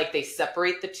 It's like they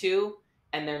separate the two,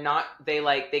 and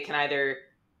they can either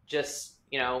just,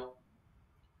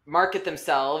 market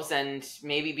themselves and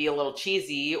maybe be a little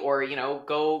cheesy, or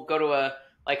go to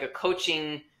a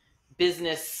coaching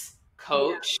business Yeah.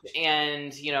 coach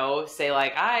and say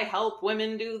like I help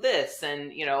women do this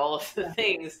and all of the Yeah.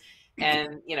 things,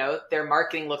 and their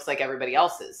marketing looks like everybody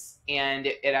else's, and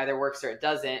it either works or it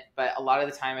doesn't. But a lot of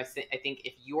the time I think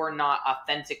if you're not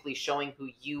authentically showing who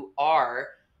you are,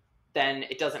 then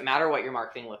it doesn't matter what your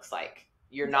marketing looks like.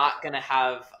 You're not going to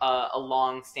have a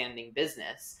long standing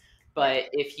business. Yeah. But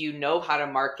if you know how to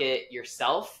market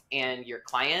yourself and your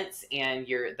clients and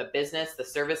the business, the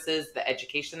services, the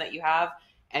education that you have,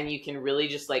 and you can really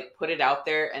just like put it out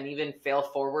there and even fail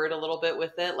forward a little bit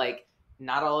with it, like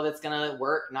not all of it's going to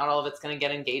work, not all of it's going to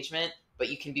get engagement, but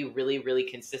you can be really, really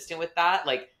consistent with that.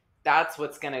 Like that's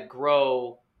what's going to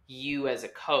grow you as a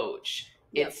coach.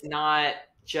 Yep. It's not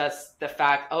just the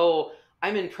fact, oh,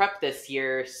 I'm in prep this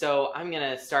year, so I'm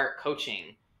going to start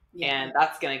coaching Yeah. and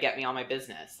that's going to get me all my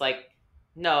business. Like,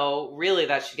 no, really,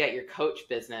 that should get your coach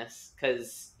business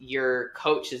because your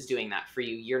coach is doing that for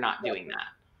you. You're not doing that.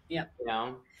 Yep. You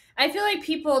know? I feel like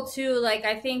people too, like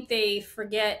I think they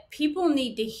forget people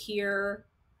need to hear,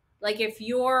 like if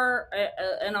you're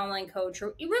an online coach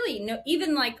or you really know,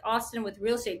 even like Austin with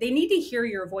real estate, they need to hear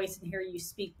your voice and hear you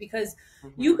speak, because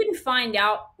you Mm-hmm. can find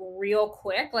out real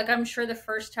quick. Like I'm sure the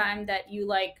first time that you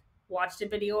like watched a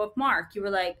video of Mark, you were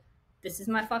like, this is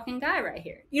my fucking guy right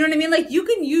here. You know what I mean? Like you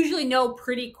can usually know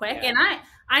pretty quick. Yeah. And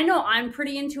I know I'm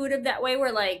pretty intuitive that way,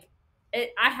 where like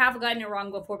I have gotten it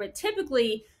wrong before, but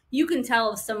typically you can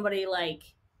tell if somebody like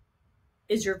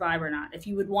is your vibe or not. If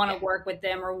you would want Yeah. to work with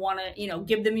them or want to,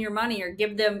 give them your money or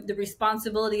give them the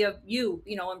responsibility of you,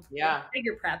 and Yeah.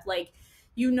 figure prep, like,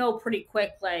 pretty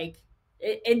quick, like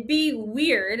it'd be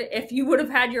weird if you would have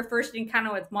had your first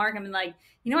encounter with Mark and been like,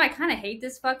 I kind of hate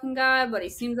this fucking guy, but he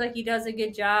seems like he does a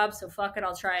good job, so fuck it,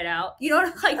 I'll try it out.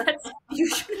 Like that's you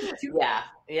shouldn't do. Yeah.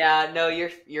 Yeah. No,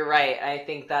 you're right. I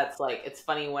think that's like it's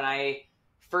funny when I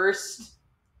first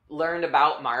learned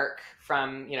about Mark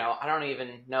from, I don't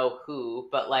even know who,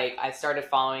 but like I started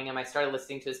following him, I started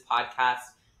listening to his podcast,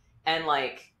 and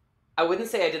like I wouldn't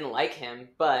say I didn't like him,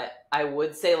 but I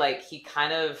would say like he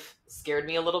kind of scared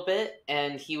me a little bit,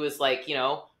 and he was like,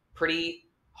 pretty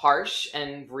harsh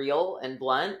and real and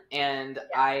blunt, and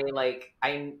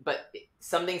but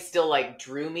something still like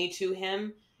drew me to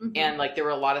him. Mm-hmm. And like there were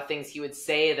a lot of things he would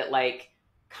say that like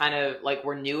kind of like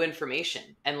were new information,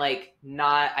 and like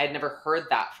not I'd never heard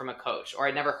that from a coach, or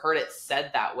I'd never heard it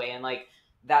said that way, and like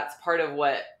that's part of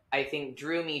what I think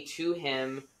drew me to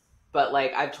him. But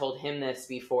like I've told him this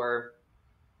before,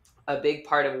 a big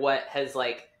part of what has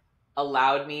like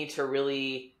allowed me to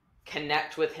really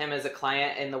connect with him as a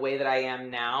client in the way that I am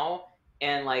now,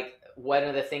 and like one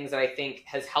of the things that I think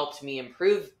has helped me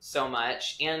improve so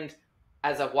much, and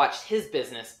as I've watched his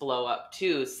business blow up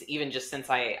too, even just since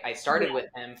I started with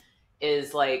him,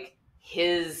 is like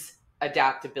his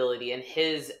adaptability and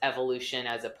his evolution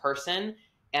as a person.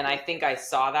 And I think I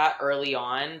saw that early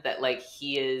on, that like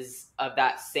he is of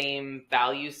that same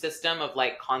value system of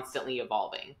like constantly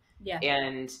evolving. Yeah.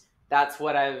 And that's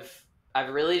what I've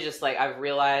really just like I've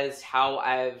realized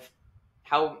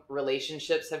how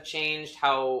relationships have changed,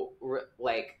 how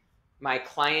like my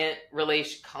client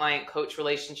coach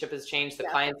relationship has changed. The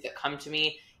clients that come to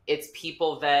me, it's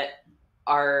people that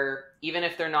are, even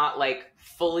if they're not like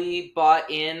fully bought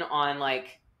in on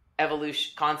like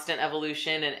evolution, constant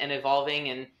evolution and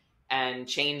evolving and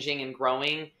changing and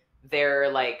growing,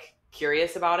 they're like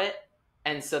curious about it.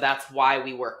 And so that's why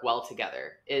we work well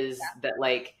together, is that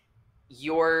like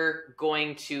you're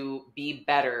going to be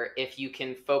better if you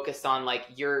can focus on like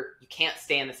you can't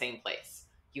stay in the same place.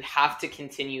 You have to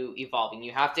continue evolving.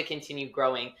 You have to continue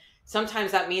growing.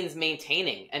 Sometimes that means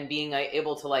maintaining and being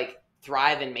able to like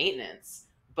thrive in maintenance,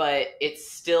 but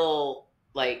it's still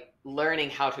like learning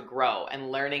how to grow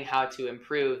and learning how to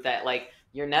improve, that like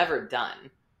you're never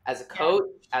done. as a Yeah. coach,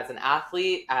 as an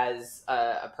athlete, as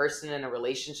a person in a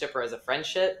relationship, or as a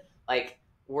friendship. Like,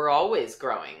 we're always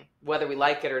growing, whether we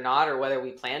like it or not, or whether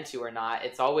we plan to or not.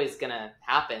 It's always gonna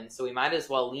happen. So we might as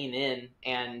well lean in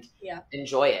and Yeah.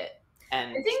 enjoy it. I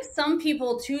And think some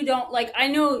people too don't like. I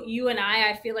know you and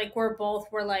I feel like we're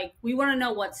like, we want to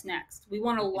know what's next. We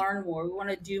want to learn more. We want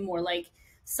to do more. Like,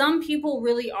 some people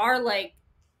really are like,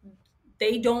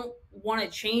 they don't want to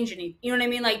change anything. You know what I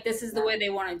mean? Like, this is the way they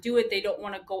want to do it. They don't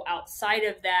want to go outside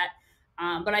of that.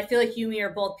 But I feel like you and me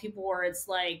are both people where it's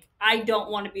like, I don't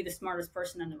want to be the smartest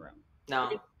person in the room. no,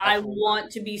 Like, I absolutely.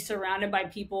 want to be surrounded by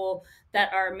people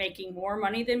that are making more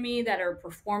money than me, that are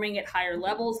performing at higher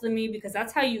levels than me, because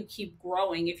that's how you keep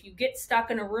growing. If you get stuck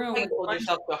in a room Like, with a hold bunch,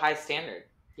 yourself to a high standard.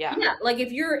 Yeah. yeah, like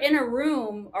if you're in a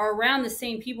room or around the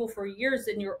same people for years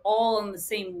and you're all on the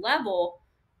same level,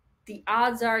 the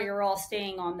odds are you're all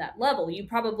staying on that level. You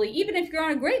probably, even if you're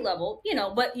on a great level,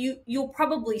 but you'll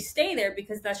probably stay there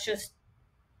because that's just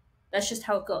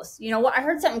how it goes. You know what? I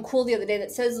heard something cool the other day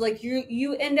that says like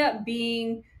you end up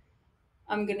being,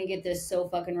 I'm gonna get this so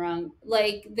fucking wrong.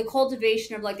 Like, the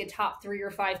cultivation of like the top 3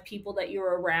 or 5 people that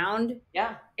you're around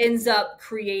Yeah. ends up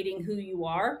creating who you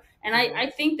are. And I, Hmm. I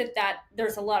think that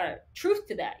there's a lot of truth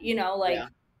to that. Like, Yeah.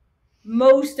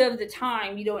 most of the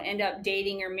time you don't end up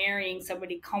dating or marrying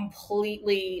somebody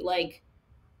completely like,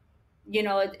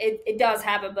 it does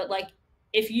happen, but like,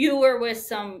 if you were with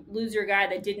some loser guy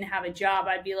that didn't have a job,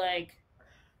 I'd be like,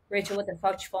 Rachel, what the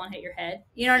fuck, did you fall and hit your head?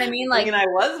 You know what I mean? I Like, mean, I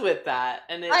was with that,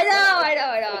 and I it's know, I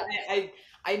know, I know.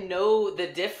 I know the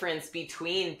difference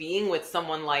between being with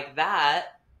someone like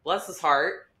that, bless his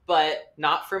heart, but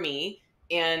not for me,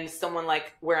 and someone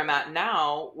like where I'm at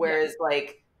now, Yeah, whereas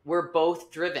like we're both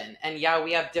driven. And yeah,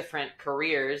 we have different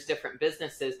careers, different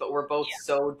businesses, but we're both yeah,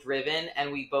 so driven,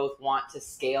 and we both want to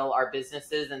scale our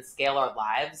businesses and scale our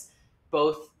lives,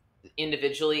 both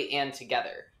individually and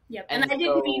together. yep. And And I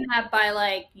didn't mean so, that by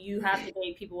like, you have to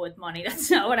date people with money. That's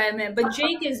not what I meant. But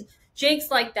Jake's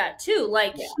like that too.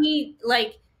 Like, yeah,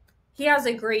 he has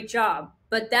a great job,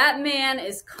 but that man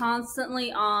is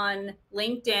constantly on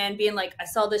LinkedIn being like, I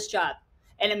saw this job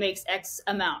and it makes X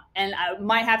amount, and I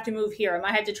might have to move here. I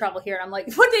might have to travel here. And I'm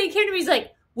like, one day he came to me, he's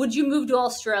like, would you move to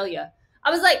Australia? I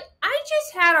was like, I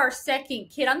just had our second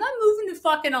kid. I'm not moving to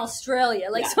fucking Australia.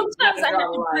 Like, yeah, you sometimes gotta I have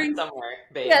draw the to line bring, somewhere,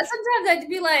 babe. yeah, sometimes I have to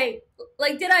be like,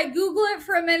 did I Google it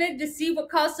for a minute to see what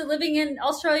cost of living in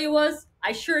Australia was?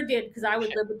 I sure did, because I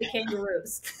would live with the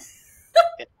kangaroos.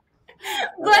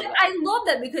 But I love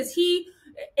that because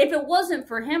if it wasn't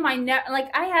for him, I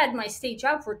had my state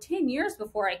job for 10 years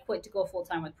before I quit to go full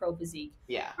time with Pro Physique.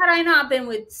 Yeah. Had I not been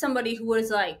with somebody who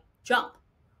was like, jump,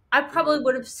 I probably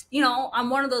would have, I'm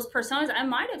one of those personas. I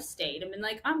might have stayed and been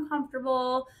like, I'm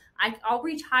comfortable. I'll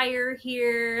retire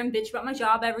here and bitch about my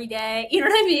job every day. You know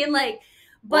what I mean? Like,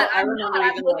 Well, but I I'm not. remember I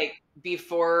even look, like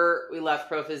before we left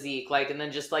Pro Physique, like, and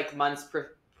then just like months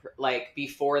like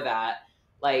before that,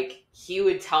 like he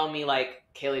would tell me like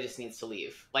Kayleigh just needs to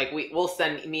leave. Like we'll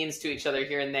send memes to each other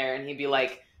here and there, and he'd be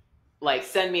like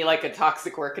send me like a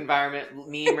toxic work environment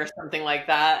meme or something like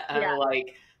that, and yeah. I'm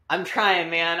like, I'm trying,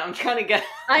 man. I'm trying to get.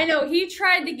 I know he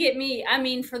tried to get me. I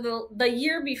mean, for the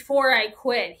year before I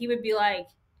quit, he would be like,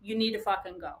 "You need to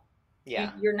fucking go.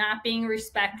 Yeah. You're not being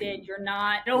respected. You're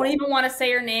not. I don't Yeah. even want to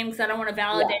say her name because I don't want to Yeah.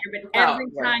 validate her. But It's not every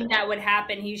worth time it. that would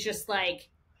happen, he's just like,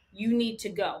 "You need to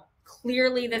go.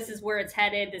 Clearly, this is where it's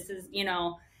headed. This is,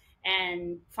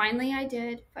 And finally, I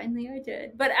did. Finally, I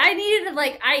did. But I needed to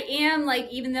like. I am like,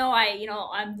 even though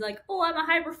I'm like, oh, I'm a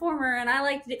high performer, and I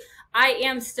like to. I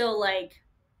am still like,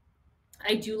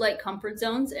 I do like comfort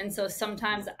zones, and so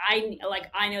sometimes I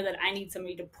know that I need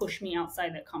somebody to push me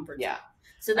outside that comfort zone. Yeah.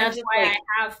 So And that's just why like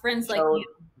I have friends like show you,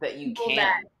 that you people can.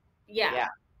 that, yeah, Yeah.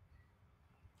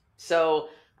 So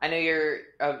I know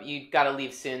you got to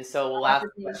leave soon. So I last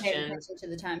wasn't even paying question: attention to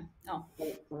the time. Oh,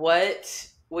 what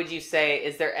would you say?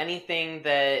 Is there anything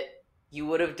that you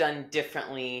would have done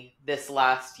differently this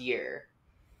last year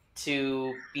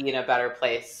to be in a better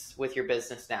place with your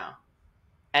business now?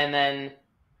 And then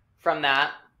from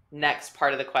that, next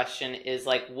part of the question is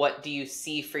like, what do you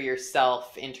see for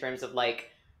yourself in terms of like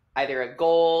either a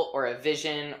goal or a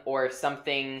vision or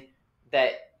something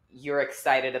that you're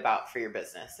excited about for your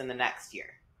business in the next year?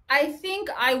 I think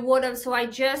I would have. So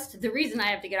the reason I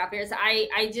have to get off here is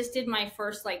I just did my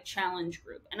first like challenge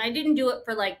group, and I didn't do it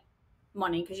for like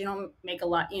money because you don't make a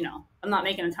lot. I'm not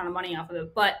making a ton of money off of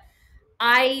it, but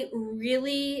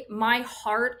my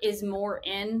heart is more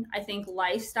in, I think,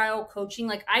 lifestyle coaching.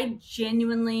 Like, I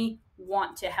genuinely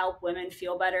want to help women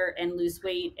feel better and lose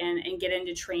weight and get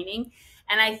into training.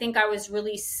 And I think I was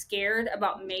really scared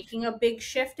about making a big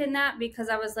shift in that because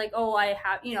I was like, oh, I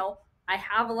have, I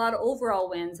have a lot of overall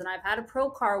wins and I've had a pro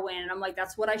car win. And I'm like,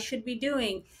 that's what I should be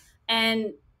doing.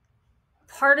 And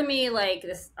part of me, like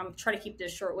this, I'm trying to keep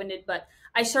this short winded, but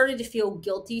I started to feel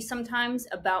guilty sometimes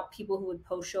about people who would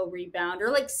post show rebound, or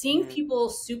like seeing Mm-hmm. people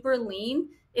super lean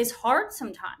is hard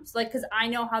sometimes. Like, cause I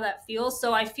know how that feels.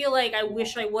 So I feel like I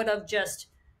wish I would have just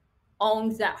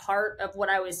owned that heart of what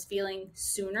I was feeling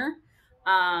sooner.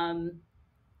 Um,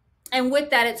 and with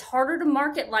that, it's harder to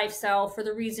market lifestyle for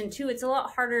the reason too. It's a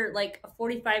lot harder, like a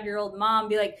 45-year-old mom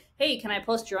be like, hey, can I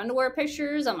post your underwear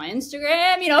pictures on my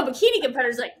Instagram? Bikini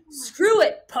competitors like, screw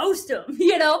it, post them,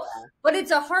 but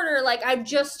it's a harder, like I've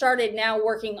just started now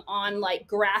working on like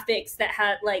graphics that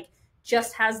had like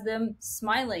just has them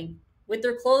smiling with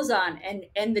their clothes on,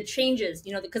 and the changes,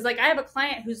 because like I have a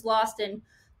client who's lost in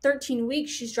 13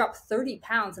 weeks, she's dropped 30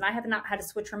 pounds and I have not had to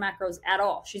switch her macros at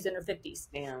all. She's in her 50s.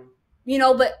 Damn.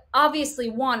 But obviously,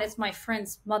 one, it's my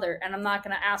friend's mother, and I'm not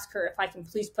going to ask her if I can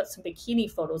please put some bikini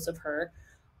photos of her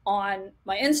on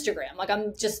my Instagram. Like,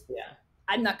 Yeah.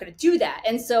 I'm not going to do that.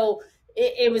 And so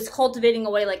it was cultivating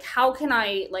a way, like, how can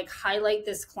I like highlight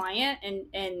this client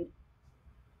and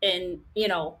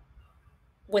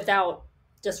without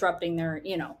disrupting their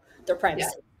Yeah.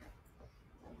 privacy.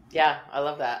 Yeah, I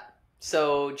love that.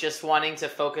 So just wanting to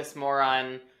focus more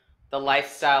on the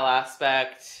lifestyle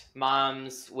aspect,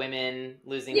 moms, women,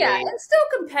 losing Yeah, weight. and still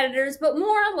competitors, but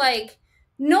more like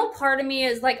no part of me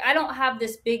is like I don't have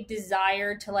this big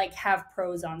desire to like have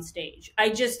pros on stage. I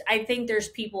think there's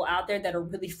people out there that are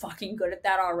really fucking good at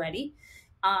that already.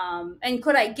 And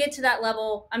could I get to that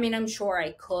level? I mean, I'm sure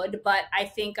I could, but I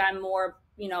think I'm more,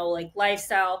 like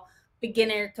lifestyle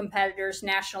beginner competitors,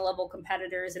 national level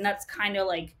competitors, and that's kind of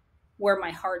like where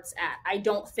my heart's at. I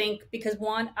don't think, because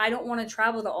one, I don't want to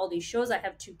travel to all these shows. I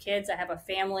have 2 kids, I have a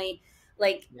family,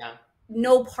 like Yeah.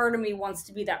 no part of me wants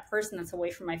to be that person that's away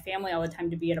from my family all the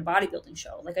time to be at a bodybuilding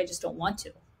show. Like I just don't want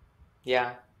to.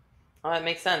 Yeah. Oh, that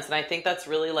makes sense. And I think that's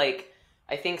really like,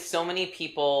 I think so many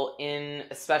people in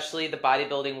especially the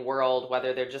bodybuilding world,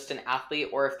 whether they're just an athlete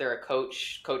or if they're a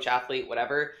coach athlete,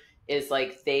 whatever, is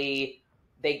like they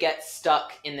get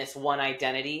stuck in this one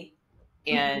identity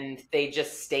and they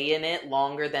just stay in it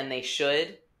longer than they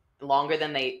should, longer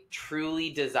than they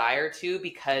truly desire to,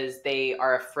 because they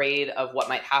are afraid of what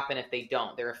might happen if they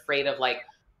don't. They're afraid of like,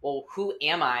 well, who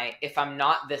am I if I'm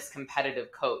not this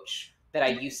competitive coach that I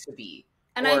used to be?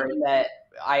 And I Or think, that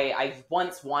I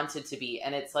once wanted to be.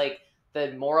 And it's like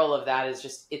the moral of that is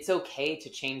just it's okay to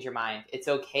change your mind. It's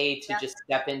okay to yeah, just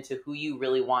step into who you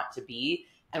really want to be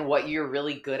and what you're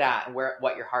really good at and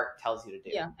what your heart tells you to do.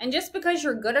 yeah. And just because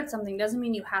you're good at something doesn't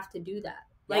mean you have to do that.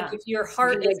 Like Yeah. if your You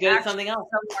heart can is get good at actually something else.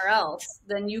 somewhere else,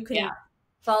 then you Yeah. can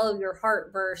follow your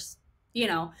heart versus,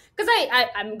 because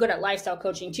I'm good at lifestyle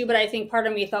coaching too, but I think part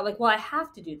of me thought like, well, I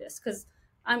have to do this because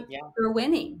Yeah. they're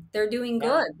winning, they're doing Yeah.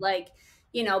 good, like,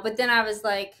 but then I was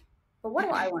like, but what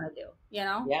do I want to do,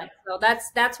 Yeah. and so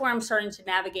that's where I'm starting to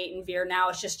navigate and veer now.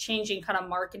 It's just changing kind of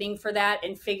marketing for that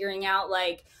and figuring out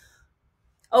like,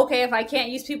 okay, if I can't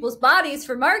use people's bodies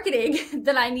for marketing,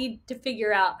 then I need to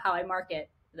figure out how I market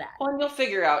that. Well, and you'll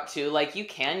figure out too, like you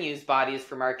can use bodies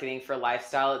for marketing for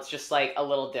lifestyle. It's just like a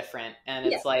little different. And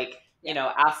Yeah, it's like,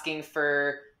 yeah, asking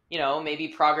for, maybe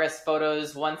progress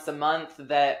photos once a month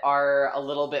that are a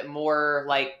little bit more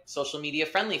like social media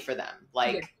friendly for them,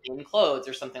 yeah, like in clothes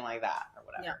or something like that or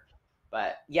yeah, whatever.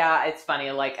 But yeah, it's funny.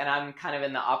 Like, and I'm kind of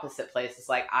in the opposite place. It's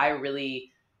like, I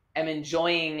really am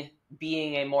enjoying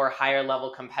being a more higher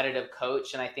level competitive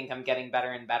coach. And I think I'm getting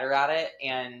better and better at it.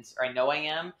 Or I know I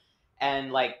am.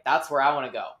 And like, that's where I want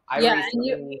to go. I yeah.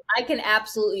 recently, I can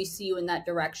absolutely see you in that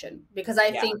direction because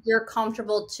I yeah, think you're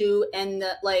comfortable too, and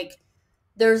that like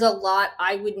there's a lot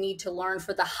I would need to learn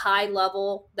for the high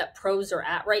level that pros are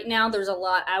at right now. There's a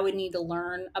lot I would need to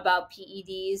learn about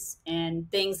PEDs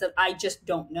and things that I just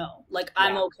don't know. Like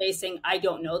I'm yeah, okay saying I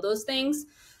don't know those things.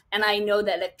 And I know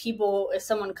that if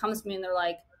someone comes to me and they're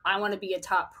like, I want to be a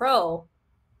top pro,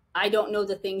 I don't know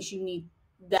the things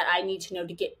that I need to know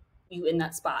to get you in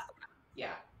that spot.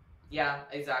 yeah, yeah,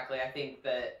 exactly. I think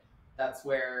that that's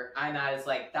where I'm at is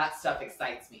like, that stuff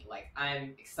excites me. Like,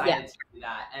 I'm Yeah. excited to do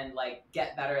that and like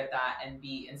get better at that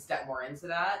and step more into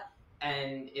that.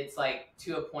 And it's like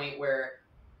to a point where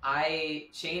I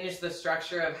changed the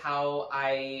structure of how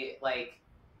I like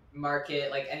market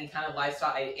like any kind of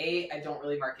lifestyle. I don't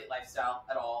really market lifestyle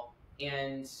at all,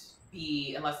 and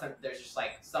B, unless there's just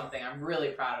like something I'm really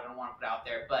proud of and want to put out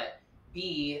there, but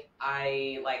B,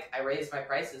 I raise my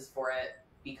prices for it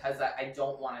because I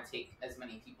don't want to take as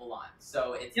many people on.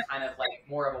 So it's Yep. kind of like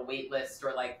more of a wait list,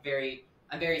 or like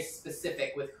I'm very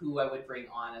specific with who I would bring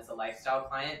on as a lifestyle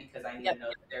client because I need Yep. to know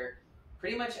that they're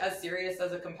pretty much as serious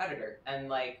as a competitor. And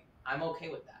like I'm okay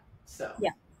with that. So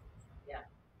Yeah. yeah.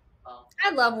 Well,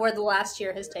 I love where the last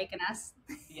year has taken us.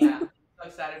 yeah. I'm so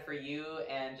excited for you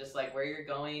and just like where you're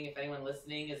going. If anyone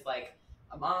listening is like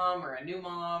a mom or a new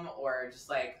mom or just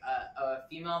like a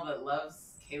female that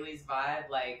loves Kayleigh's vibe,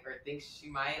 like or thinks she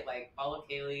might, like follow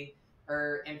Kayleigh.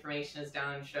 Her information is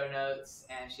down in show notes,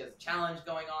 and she has a challenge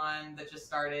going on that just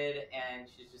started, and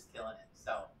she's just killing it.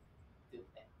 So do the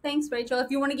thing. Thanks, Rachel. If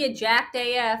you want to get jacked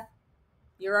AF,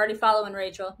 you're already following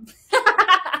Rachel.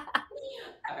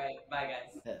 All right, bye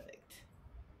guys. Perfect.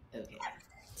 Okay.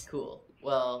 Cool.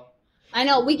 Well, I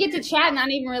know we get to chat and I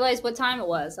didn't even realize what time it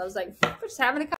was. I was like, we're just having a